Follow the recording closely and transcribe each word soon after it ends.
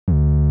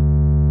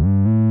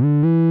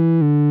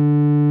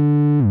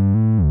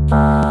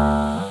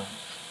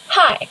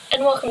Hi,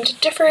 and welcome to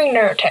Differing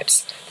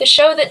Neurotypes, the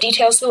show that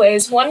details the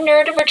ways one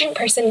neurodivergent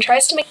person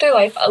tries to make their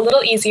life a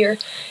little easier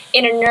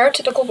in a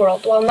neurotypical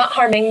world while not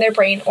harming their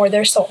brain or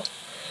their soul.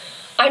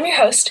 I'm your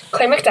host,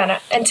 Claire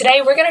McDonough, and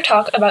today we're going to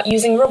talk about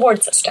using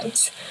reward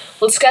systems.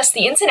 We'll discuss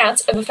the ins and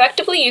outs of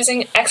effectively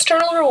using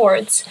external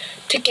rewards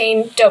to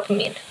gain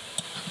dopamine.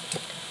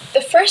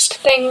 The first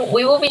thing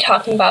we will be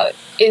talking about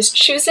is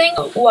choosing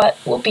what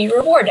will be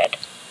rewarded.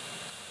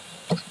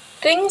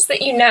 Things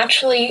that you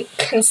naturally,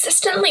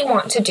 consistently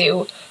want to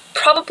do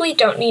probably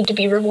don't need to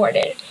be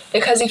rewarded,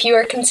 because if you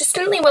are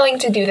consistently willing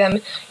to do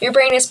them, your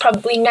brain is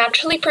probably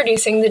naturally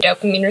producing the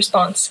dopamine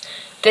response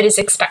that is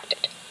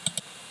expected.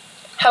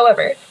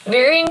 However,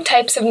 varying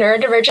types of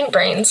neurodivergent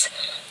brains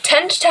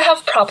tend to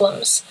have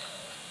problems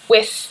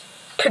with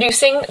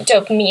producing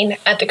dopamine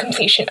at the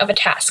completion of a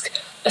task,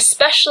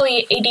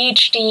 especially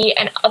ADHD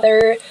and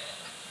other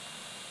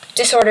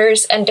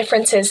disorders and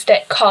differences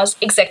that cause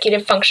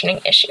executive functioning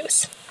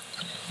issues.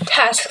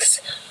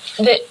 Tasks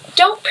that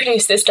don't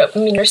produce this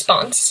dopamine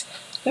response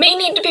may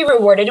need to be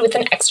rewarded with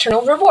an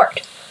external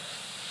reward.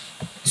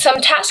 Some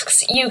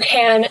tasks you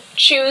can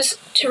choose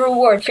to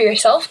reward for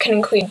yourself can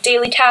include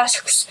daily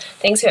tasks,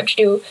 things you have to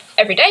do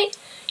every day,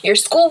 your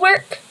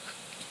schoolwork,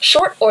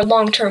 short or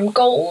long-term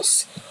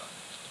goals,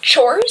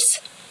 chores,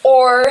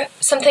 or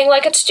something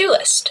like a to-do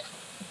list.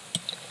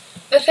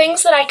 The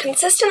things that I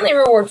consistently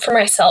reward for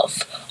myself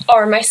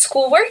are my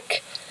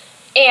schoolwork,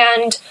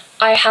 and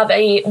I have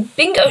a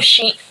bingo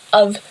sheet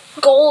of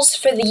goals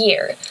for the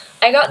year.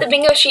 I got the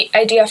bingo sheet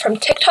idea from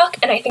TikTok,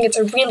 and I think it's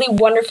a really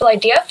wonderful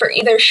idea for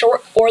either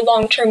short or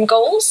long-term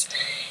goals.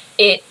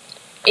 It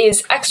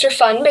is extra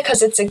fun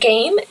because it's a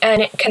game,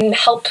 and it can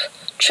help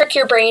trick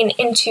your brain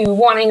into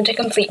wanting to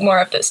complete more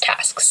of those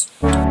tasks.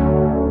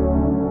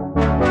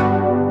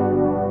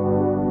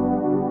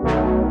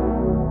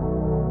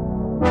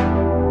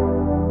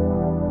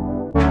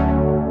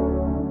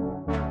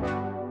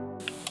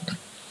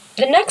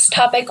 The next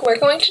topic we're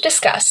going to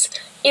discuss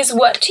is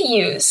what to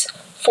use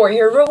for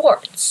your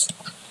rewards.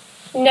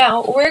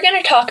 Now, we're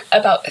going to talk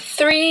about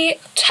 3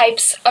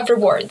 types of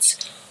rewards.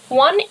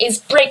 One is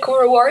break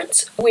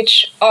rewards,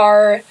 which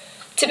are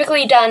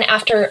typically done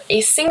after a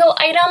single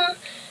item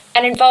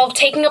and involve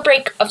taking a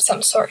break of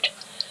some sort.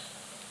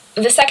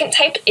 The second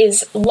type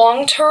is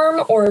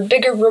long-term or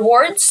bigger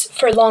rewards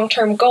for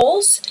long-term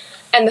goals,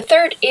 and the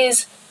third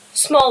is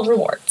small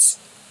rewards.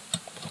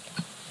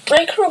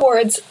 Break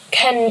rewards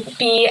can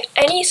be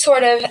any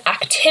sort of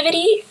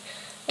activity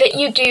that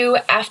you do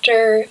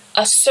after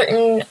a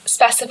certain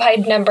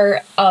specified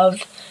number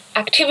of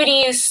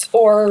activities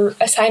or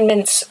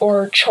assignments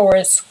or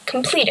chores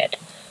completed.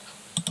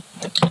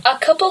 A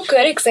couple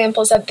good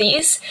examples of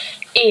these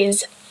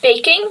is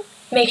baking,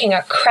 making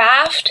a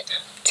craft,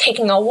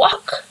 taking a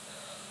walk,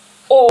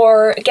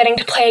 or getting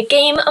to play a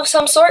game of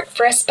some sort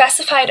for a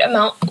specified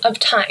amount of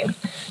time.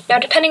 Now,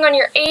 depending on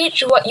your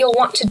age, what you'll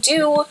want to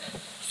do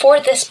for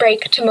this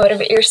break to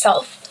motivate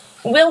yourself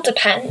will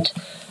depend,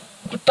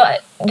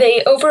 but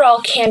they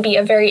overall can be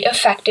a very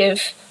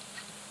effective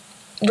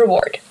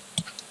reward.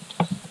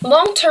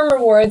 Long-term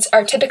rewards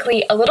are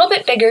typically a little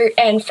bit bigger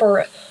and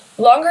for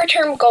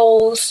longer-term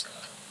goals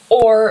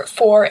or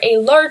for a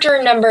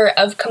larger number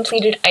of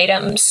completed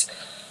items.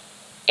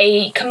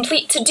 A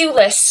complete to-do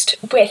list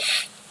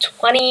with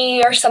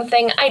 20 or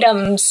something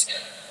items,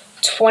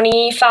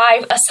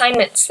 25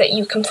 assignments that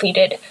you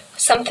completed,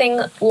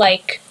 something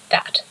like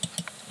that.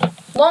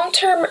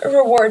 Long-term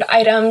reward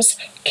items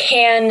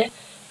can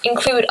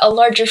include a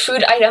larger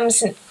food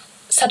items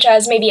such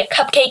as maybe a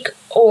cupcake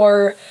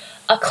or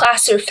a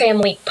class or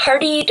family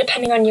party,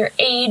 depending on your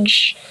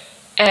age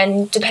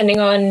and depending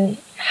on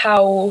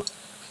how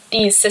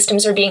these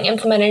systems are being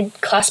implemented.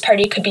 Class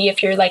party could be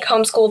if you're like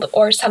homeschooled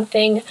or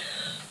something,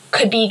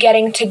 could be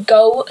getting to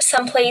go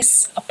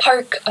someplace, a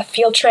park, a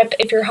field trip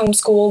if you're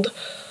homeschooled,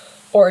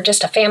 or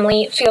just a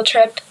family field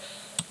trip.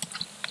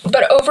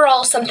 But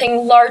overall,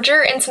 something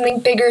larger and something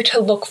bigger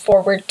to look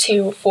forward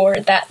to for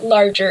that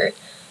larger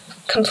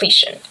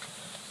completion.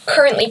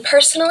 Currently,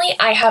 personally,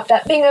 I have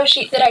that bingo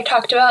sheet that I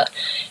talked about,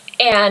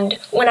 and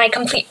when I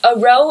complete a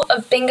row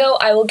of bingo,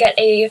 I will get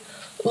a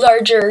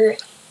larger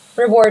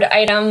reward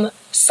item,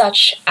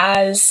 such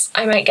as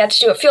I might get to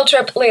do a field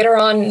trip later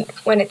on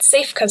when it's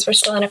safe because we're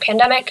still in a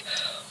pandemic,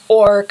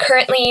 or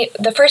currently,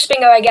 the first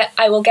bingo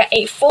I will get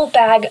a full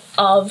bag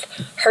of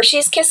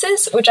Hershey's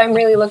Kisses, which I'm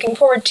really looking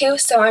forward to,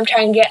 so I'm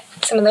trying to get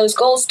some of those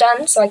goals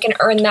done so I can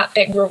earn that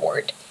big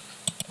reward.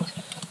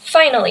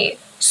 Finally,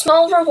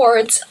 small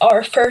rewards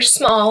are for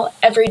small,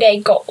 everyday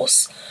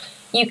goals.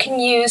 You can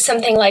use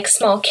something like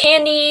small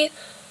candy,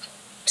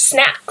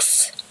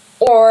 snacks,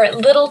 or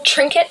little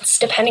trinkets,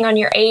 depending on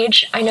your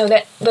age. I know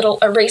that little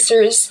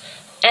erasers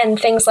and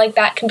things like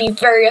that can be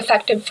very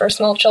effective for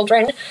small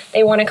children.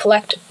 They want to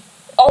collect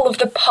all of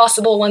the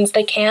possible ones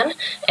they can,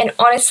 and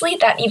honestly,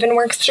 that even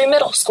works through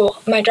middle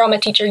school. My drama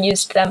teacher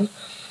used them.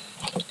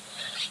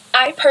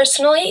 I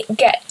personally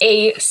get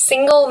a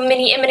single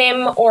mini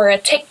M&M or a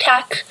Tic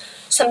Tac,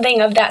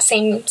 something of that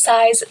same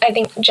size. I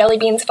think jelly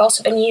beans have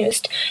also been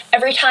used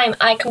every time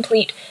I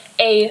complete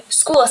a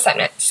school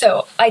assignment.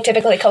 So I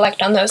typically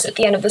collect on those at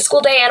the end of the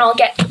school day, and I'll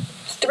get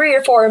 3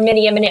 or 4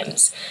 mini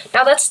M&Ms.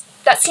 Now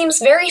that seems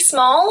very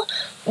small,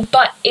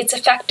 but it's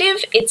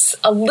effective. It's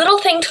a little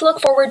thing to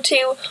look forward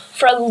to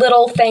for a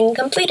little thing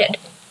completed.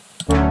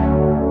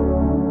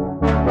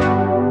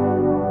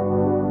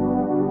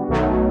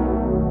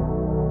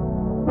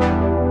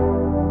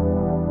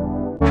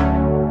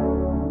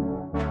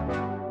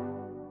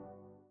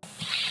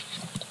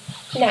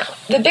 Now,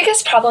 the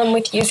biggest problem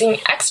with using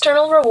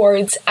external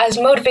rewards as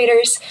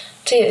motivators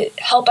to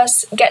help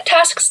us get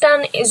tasks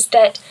done is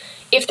that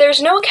if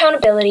there's no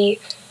accountability,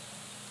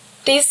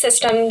 these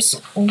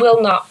systems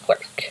will not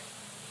work.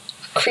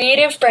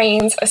 Creative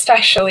brains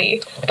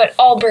especially, but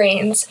all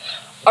brains,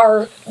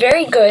 are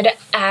very good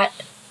at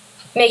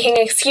making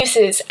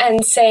excuses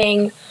and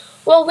saying,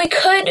 well, we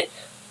could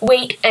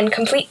wait and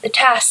complete the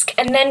task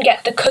and then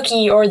get the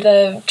cookie or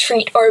the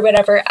treat or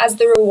whatever as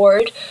the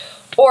reward,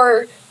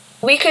 or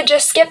we could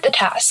just skip the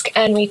task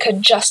and we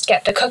could just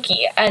get the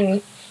cookie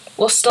and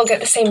we'll still get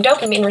the same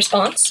dopamine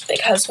response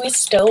because we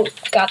still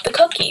got the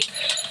cookie.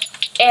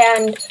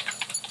 And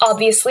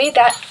obviously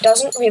that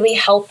doesn't really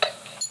help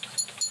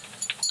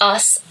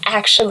us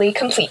actually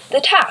complete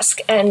the task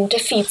and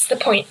defeats the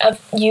point of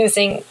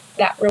using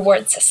that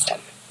reward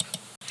system.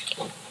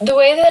 The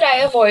way that I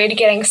avoid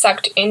getting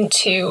sucked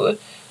into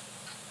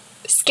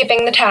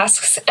skipping the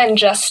tasks and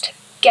just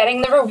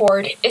getting the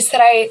reward is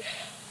that I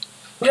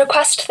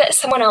request that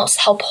someone else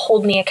help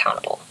hold me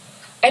accountable.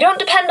 I don't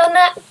depend on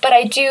that, but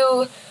I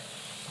do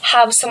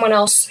have someone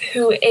else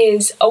who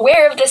is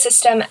aware of the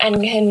system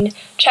and can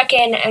check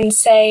in and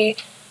say,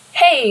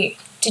 hey,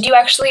 did you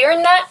actually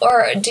earn that,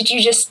 or did you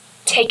just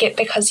take it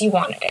because you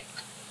wanted it?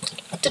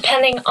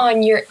 Depending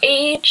on your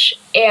age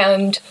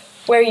and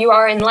where you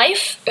are in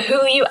life,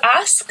 who you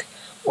ask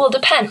will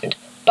depend,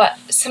 but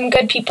some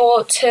good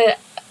people to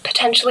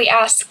potentially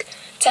ask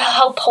to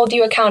help hold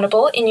you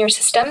accountable in your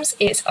systems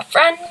is a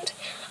friend,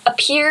 a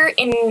peer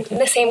in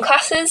the same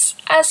classes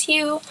as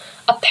you,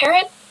 a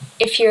parent,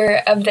 if you're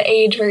of the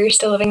age where you're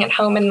still living at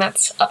home and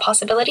that's a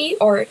possibility,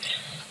 or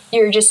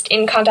you're just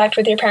in contact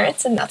with your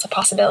parents and that's a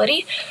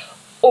possibility,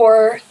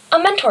 or a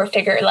mentor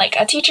figure like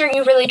a teacher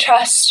you really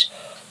trust,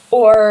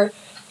 or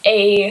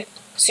a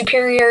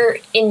superior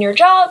in your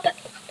job,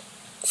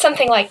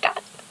 something like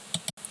that.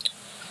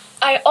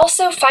 I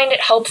also find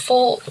it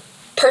helpful,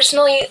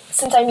 personally,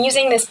 since I'm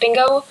using this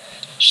bingo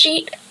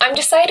sheet, I'm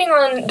deciding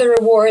on the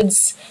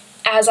rewards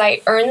as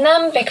I earn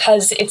them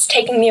because it's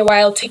taking me a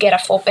while to get a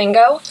full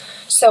bingo.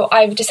 So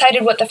I've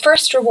decided what the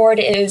first reward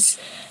is,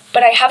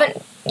 but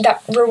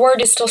that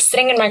reward is still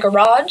sitting in my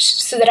garage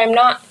so that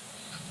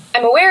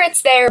I'm aware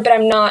it's there, but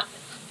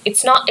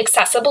it's not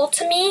accessible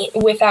to me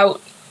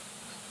without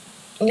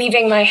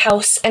leaving my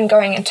house and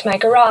going into my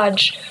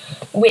garage,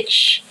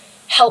 which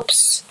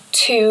helps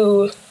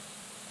to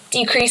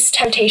decrease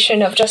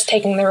temptation of just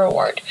taking the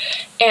reward.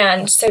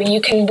 And so you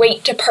can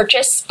wait to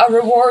purchase a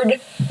reward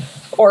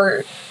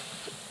or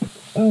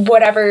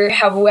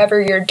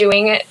however you're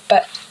doing it,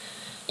 but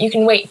you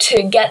can wait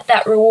to get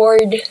that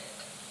reward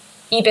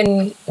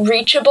even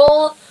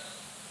reachable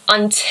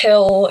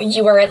until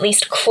you are at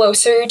least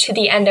closer to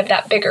the end of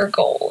that bigger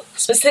goal,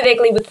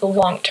 specifically with the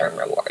long-term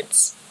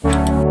rewards.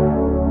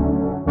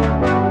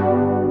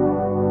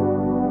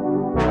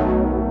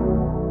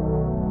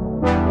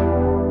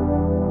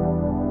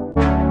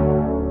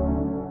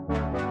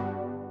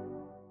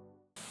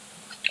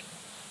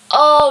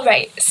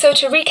 Alright, so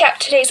to recap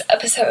today's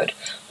episode,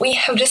 we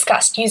have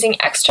discussed using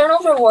external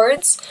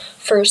rewards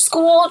for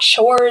school,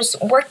 chores,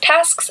 work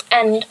tasks,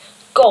 and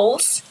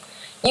goals,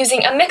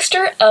 using a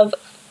mixture of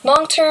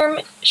long-term,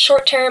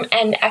 short-term,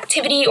 and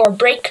activity or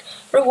break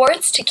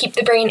rewards to keep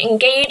the brain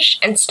engaged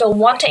and still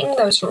wanting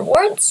those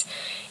rewards,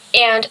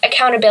 and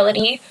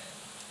accountability,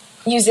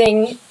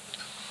 using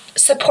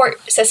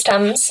support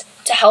systems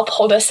to help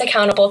hold us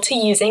accountable to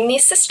using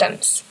these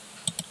systems.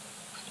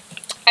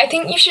 I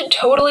think you should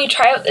totally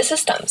try out the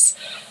systems.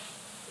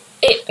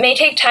 It may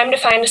take time to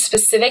find a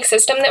specific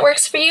system that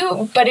works for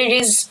you, but it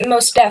is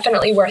most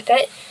definitely worth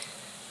it.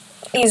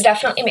 These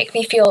definitely make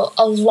me feel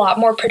a lot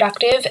more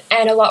productive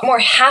and a lot more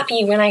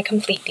happy when I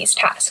complete these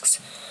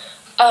tasks.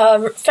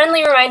 A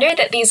friendly reminder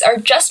that these are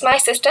just my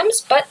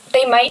systems, but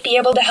they might be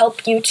able to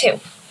help you too.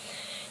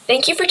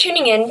 Thank you for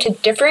tuning in to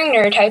Differing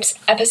Neurotypes,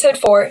 Episode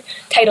 4,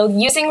 titled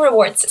Using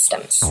Reward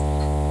Systems.